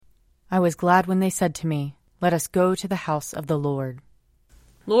I was glad when they said to me, "Let us go to the house of the Lord."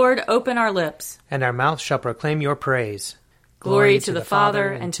 Lord, open our lips, and our mouth shall proclaim your praise. Glory to the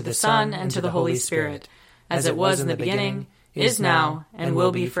Father, and to the Son, and to the Holy Spirit, as it was in the beginning, is now, and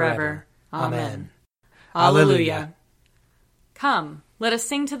will be forever. Amen. Alleluia. Come, let us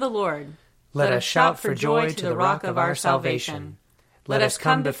sing to the Lord. Let us shout for joy to the rock of our salvation. Let us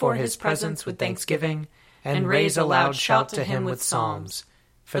come before his presence with thanksgiving, and raise a loud shout to him with psalms.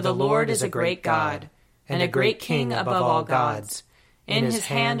 For the Lord is a great God, and a great King above all gods. In his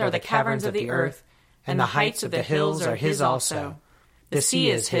hand are the caverns of the earth, and the heights of the hills are his also. The sea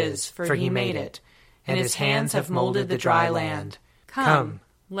is his, for he made it, and his hands have molded the dry land. Come,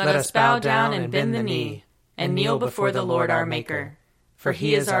 let us bow down and bend the knee, and kneel before the Lord our Maker. For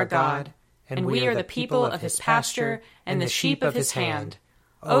he is our God, and we are the people of his pasture and the sheep of his hand.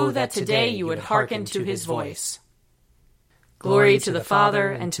 Oh, that today you would hearken to his voice. Glory to the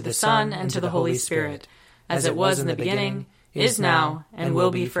Father, and to the Son, and to the Holy Spirit, as it was in the beginning, is now, and will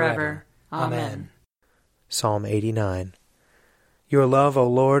be forever. Amen. Psalm 89. Your love, O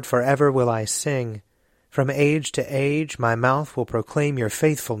Lord, forever will I sing. From age to age my mouth will proclaim your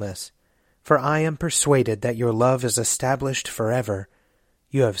faithfulness. For I am persuaded that your love is established forever.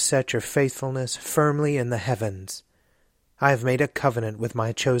 You have set your faithfulness firmly in the heavens. I have made a covenant with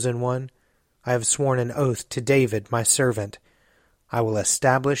my chosen one. I have sworn an oath to David, my servant. I will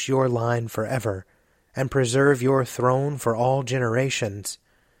establish your line forever, and preserve your throne for all generations.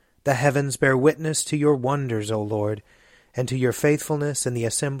 The heavens bear witness to your wonders, O Lord, and to your faithfulness in the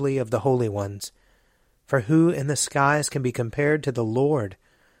assembly of the holy ones. For who in the skies can be compared to the Lord?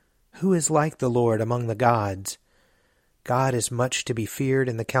 Who is like the Lord among the gods? God is much to be feared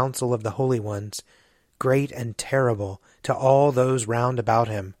in the council of the holy ones, great and terrible to all those round about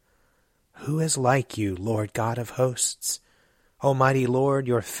him. Who is like you, Lord God of hosts? Almighty Lord,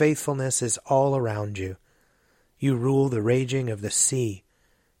 your faithfulness is all around you. You rule the raging of the sea,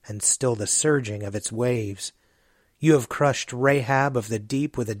 and still the surging of its waves. You have crushed Rahab of the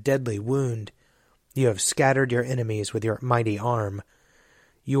deep with a deadly wound. You have scattered your enemies with your mighty arm.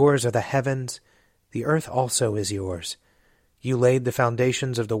 Yours are the heavens, the earth also is yours. You laid the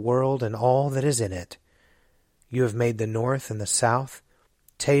foundations of the world and all that is in it. You have made the north and the south.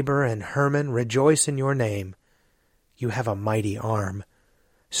 Tabor and Hermon rejoice in your name. You have a mighty arm.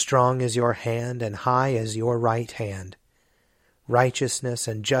 Strong is your hand, and high is your right hand. Righteousness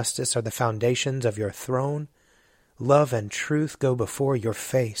and justice are the foundations of your throne. Love and truth go before your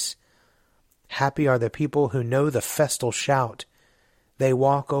face. Happy are the people who know the festal shout. They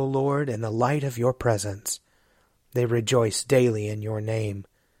walk, O Lord, in the light of your presence. They rejoice daily in your name.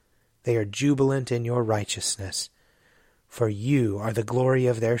 They are jubilant in your righteousness. For you are the glory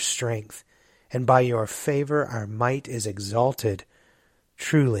of their strength, and by your favor our might is exalted.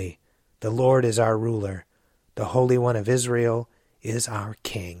 Truly, the Lord is our ruler. The Holy One of Israel is our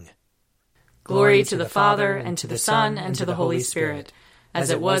King. Glory to the Father, and to the Son, and to the Holy Spirit, as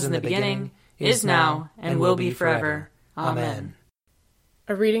it was in the beginning, is now, and will be forever. Amen.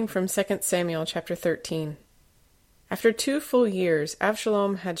 A reading from 2 Samuel chapter 13. After 2 full years,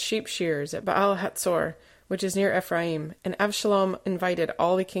 Avshalom had sheep shears at Baal Hatzor, which is near Ephraim, and Avshalom invited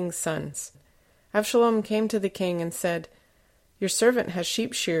all the king's sons. Avshalom came to the king and said, "Your servant has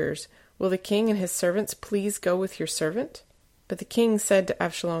sheep shearers. Will the king and his servants please go with your servant?" But the king said to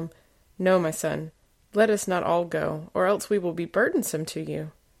Avshalom, "No, my son, let us not all go, or else we will be burdensome to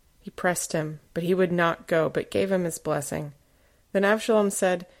you." He pressed him, but he would not go, but gave him his blessing. Then Avshalom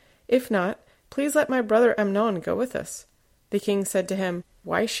said, "If not, please let my brother Amnon go with us." The king said to him,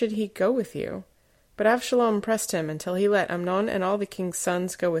 "Why should he go with you?" But Avshalom pressed him until he let Amnon and all the king's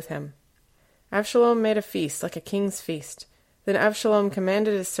sons go with him. Avshalom made a feast like a king's feast. Then Avshalom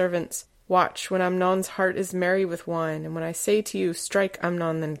commanded his servants, "Watch when Amnon's heart is merry with wine, and when I say to you, 'Strike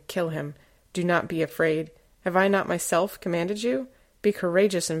Amnon, then kill him,' do not be afraid. Have I not myself commanded you? Be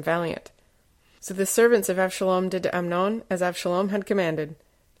courageous and valiant." So the servants of Avshalom did to Amnon as Avshalom had commanded.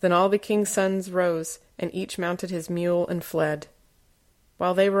 Then all the king's sons rose, and each mounted his mule and fled.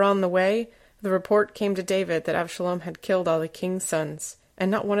 While they were on the way, the report came to David that Avshalom had killed all the king's sons, and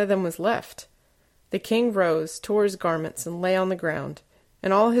not one of them was left. The king rose, tore his garments, and lay on the ground,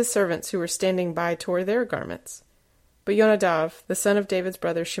 and all his servants who were standing by tore their garments. But Jonadab, the son of David's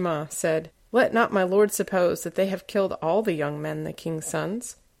brother Shema, said, "Let not my lord suppose that they have killed all the young men, the king's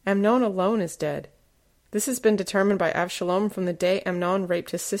sons. Amnon alone is dead. This has been determined by Avshalom from the day Amnon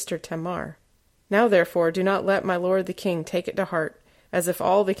raped his sister Tamar. Now therefore do not let my lord the king take it to heart, as if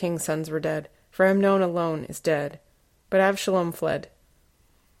all the king's sons were dead, for Amnon alone is dead." But Avshalom fled.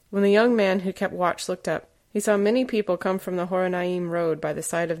 When the young man who kept watch looked up, He saw many people come from the Horonaim road by the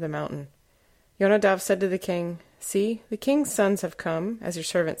side of the mountain. Yonadav said to the king, "See, the king's sons have come, as your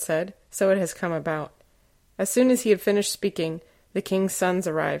servant said, so it has come about." As soon as he had finished speaking, the king's sons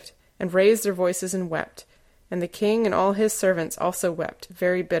arrived, and raised their voices and wept, and the king and all his servants also wept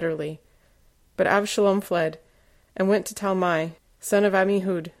very bitterly. But Absalom fled, and went to Talmai, son of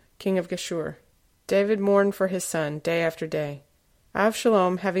Ammihud, king of Geshur. David mourned for his son day after day.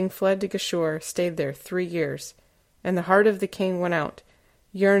 Absalom, having fled to Geshur, stayed there 3 years, and the heart of the king went out,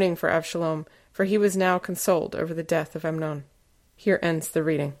 yearning for Absalom, for he was now consoled over the death of Amnon. Here ends the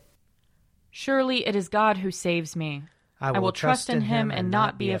reading. Surely it is God who saves me. I will trust in him and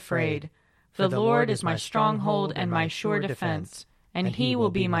not be afraid. For the Lord is my stronghold and my sure defense, and he will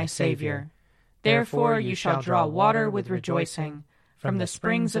be my Savior. Therefore you shall draw water with rejoicing from the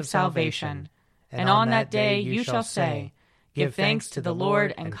springs of salvation. And on that day you shall say, "Give thanks to the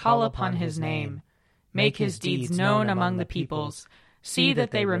Lord and call upon his name. Make his deeds known among the peoples. See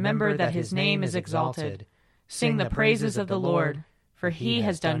that they remember that his name is exalted. Sing the praises of the Lord, for he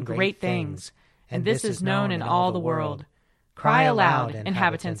has done great things, and this is known in all the world. Cry aloud,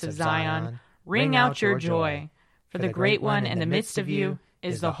 inhabitants of Zion, ring out your joy, for the Great One in the midst of you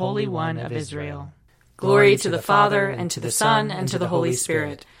is the Holy One of Israel." Glory to the Father, and to the Son, and to the Holy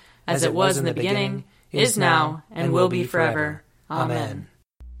Spirit, as it was in the beginning, is now, and will be forever. Amen.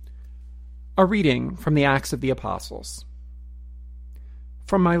 A reading from the Acts of the Apostles.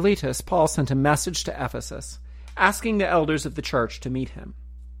 From Miletus, Paul sent a message to Ephesus, asking the elders of the church to meet him.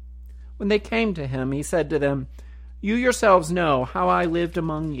 When they came to him, he said to them, "You yourselves know how I lived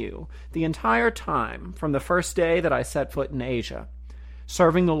among you the entire time from the first day that I set foot in Asia,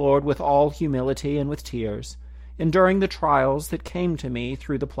 serving the Lord with all humility and with tears, enduring the trials that came to me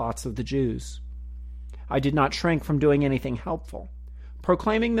through the plots of the Jews. I did not shrink from doing anything helpful,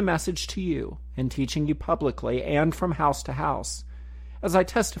 proclaiming the message to you and teaching you publicly and from house to house, as I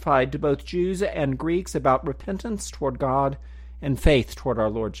testified to both Jews and Greeks about repentance toward God and faith toward our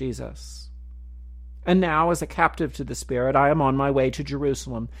Lord Jesus. And now, as a captive to the Spirit, I am on my way to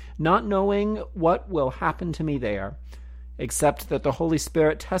Jerusalem, not knowing what will happen to me there, except that the Holy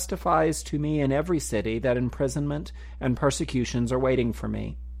Spirit testifies to me in every city that imprisonment and persecutions are waiting for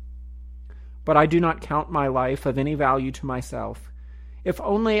me. But I do not count my life of any value to myself, if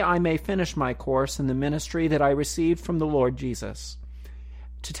only I may finish my course in the ministry that I received from the Lord Jesus,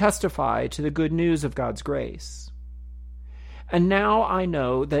 to testify to the good news of God's grace. And now I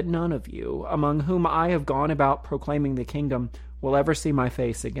know that none of you, among whom I have gone about proclaiming the kingdom, will ever see my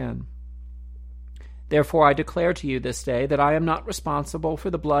face again. Therefore I declare to you this day that I am not responsible for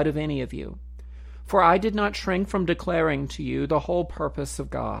the blood of any of you, for I did not shrink from declaring to you the whole purpose of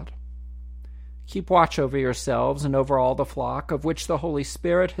God. Keep watch over yourselves and over all the flock, of which the Holy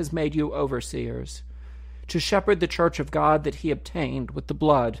Spirit has made you overseers, to shepherd the church of God that he obtained with the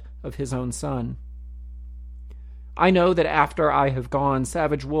blood of his own Son. I know that after I have gone,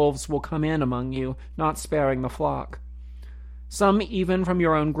 savage wolves will come in among you, not sparing the flock. Some, even from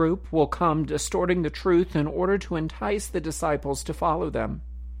your own group, will come distorting the truth in order to entice the disciples to follow them.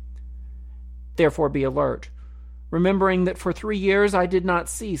 Therefore be alert, remembering that for 3 years I did not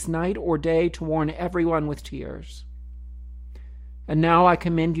cease night or day to warn everyone with tears. And now I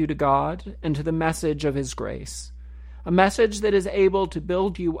commend you to God and to the message of his grace, a message that is able to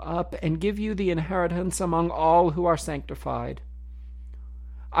build you up and give you the inheritance among all who are sanctified.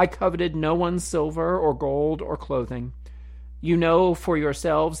 I coveted no one's silver or gold or clothing. You know for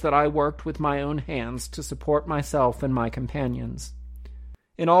yourselves that I worked with my own hands to support myself and my companions.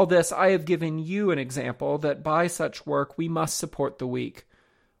 In all this I have given you an example that by such work we must support the weak,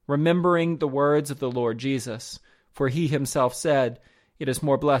 remembering the words of the Lord Jesus, for he himself said, "It is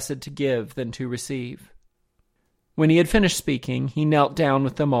more blessed to give than to receive." When he had finished speaking, he knelt down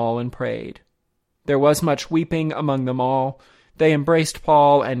with them all and prayed. There was much weeping among them all. They embraced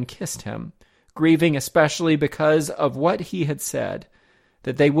Paul and kissed him, grieving especially because of what he had said,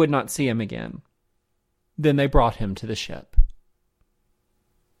 that they would not see him again. Then they brought him to the ship.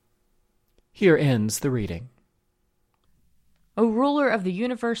 Here ends the reading. O ruler of the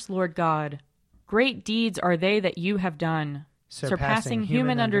universe, Lord God, great deeds are they that you have done, surpassing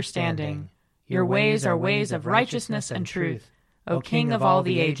human understanding. Your ways are ways of righteousness and truth, O King of all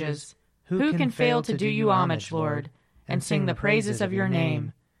the ages. Who can fail to do you homage, Lord, and sing the praises of your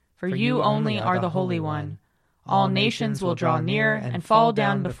name? For you only are the Holy One. All nations will draw near and fall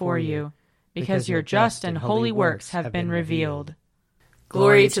down before you, because your just and holy works have been revealed.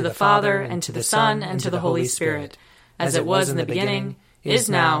 Glory to the Father, and to the Son, and to the Holy Spirit, as it was in the beginning, is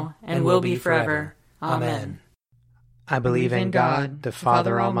now, and will be forever. Amen. I believe in God, the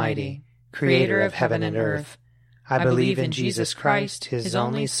Father Almighty, creator of heaven and earth. I believe in Jesus Christ, his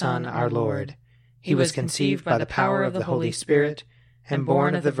only Son, our Lord. He was conceived by the power of the Holy Spirit and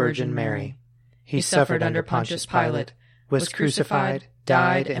born of the Virgin Mary. He suffered under Pontius Pilate, was crucified,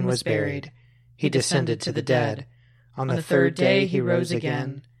 died, and was buried. He descended to the dead. On the third day he rose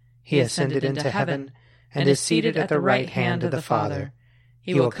again. He ascended into heaven and is seated at the right hand of the Father.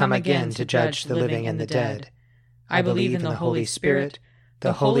 He will come again to judge the living and the dead. I believe in the Holy Spirit,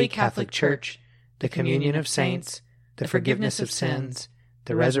 the Holy Catholic Church, the communion of saints, the forgiveness of sins,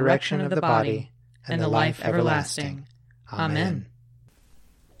 the resurrection of the body, and the life everlasting. Amen.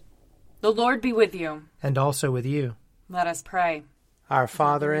 The Lord be with you. And also with you. Let us pray. Our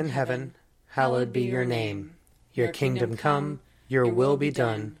Father in heaven, hallowed be your name. Your kingdom come, your will be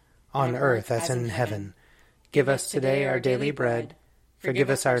done, on earth as in heaven. Give us today our daily bread. Forgive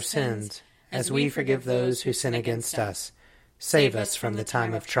us our sins, as we forgive those who sin against us. Save us from the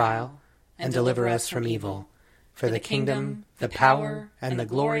time of trial, and deliver us from evil. For the kingdom, the power, and the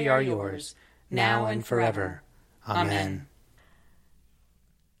glory are yours, now and forever. Amen.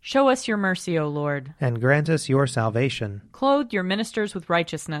 Show us your mercy, O Lord. And grant us your salvation. Clothe your ministers with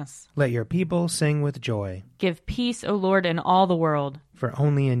righteousness. Let your people sing with joy. Give peace, O Lord, in all the world. For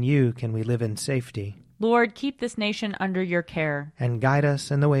only in you can we live in safety. Lord, keep this nation under your care. And guide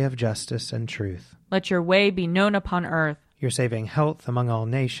us in the way of justice and truth. Let your way be known upon earth. Your saving health among all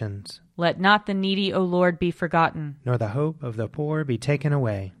nations. Let not the needy, O Lord, be forgotten. Nor the hope of the poor be taken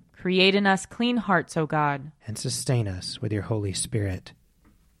away. Create in us clean hearts, O God. And sustain us with your Holy Spirit.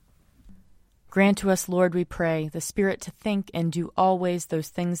 Grant to us, Lord, we pray, the spirit to think and do always those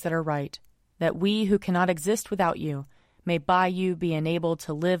things that are right, that we who cannot exist without you may by you be enabled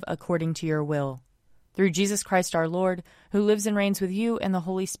to live according to your will. Through Jesus Christ our Lord, who lives and reigns with you and the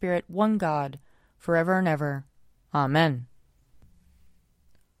Holy Spirit, one God, forever and ever. Amen.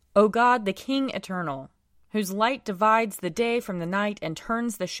 O God, the King eternal, whose light divides the day from the night and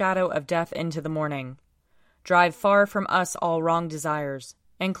turns the shadow of death into the morning, drive far from us all wrong desires.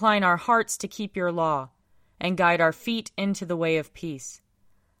 Incline our hearts to keep your law, and guide our feet into the way of peace,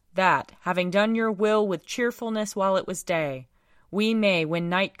 that, having done your will with cheerfulness while it was day, we may, when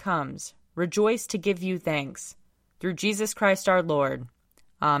night comes, rejoice to give you thanks. Through Jesus Christ our Lord.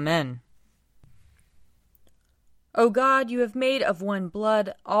 Amen. O God, you have made of one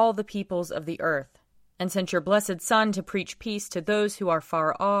blood all the peoples of the earth, and sent your blessed Son to preach peace to those who are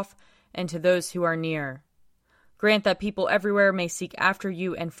far off and to those who are near. Grant that people everywhere may seek after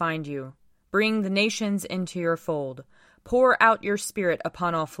you and find you. Bring the nations into your fold. Pour out your Spirit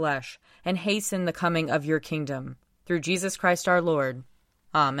upon all flesh, and hasten the coming of your kingdom. Through Jesus Christ our Lord.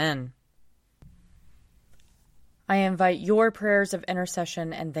 Amen. I invite your prayers of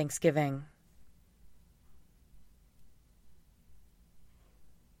intercession and thanksgiving.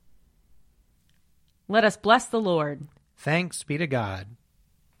 Let us bless the Lord. Thanks be to God.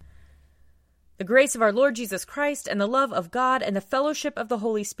 The grace of our Lord Jesus Christ, and the love of God, and the fellowship of the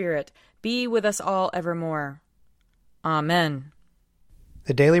Holy Spirit be with us all evermore. Amen.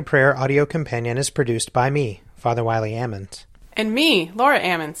 The Daily Prayer audio companion is produced by me, Father Wiley Ammons. And me, Laura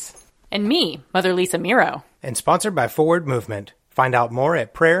Ammons. And me, Mother Lisa Miro. And sponsored by Forward Movement. Find out more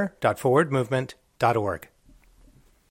at prayer.forwardmovement.org.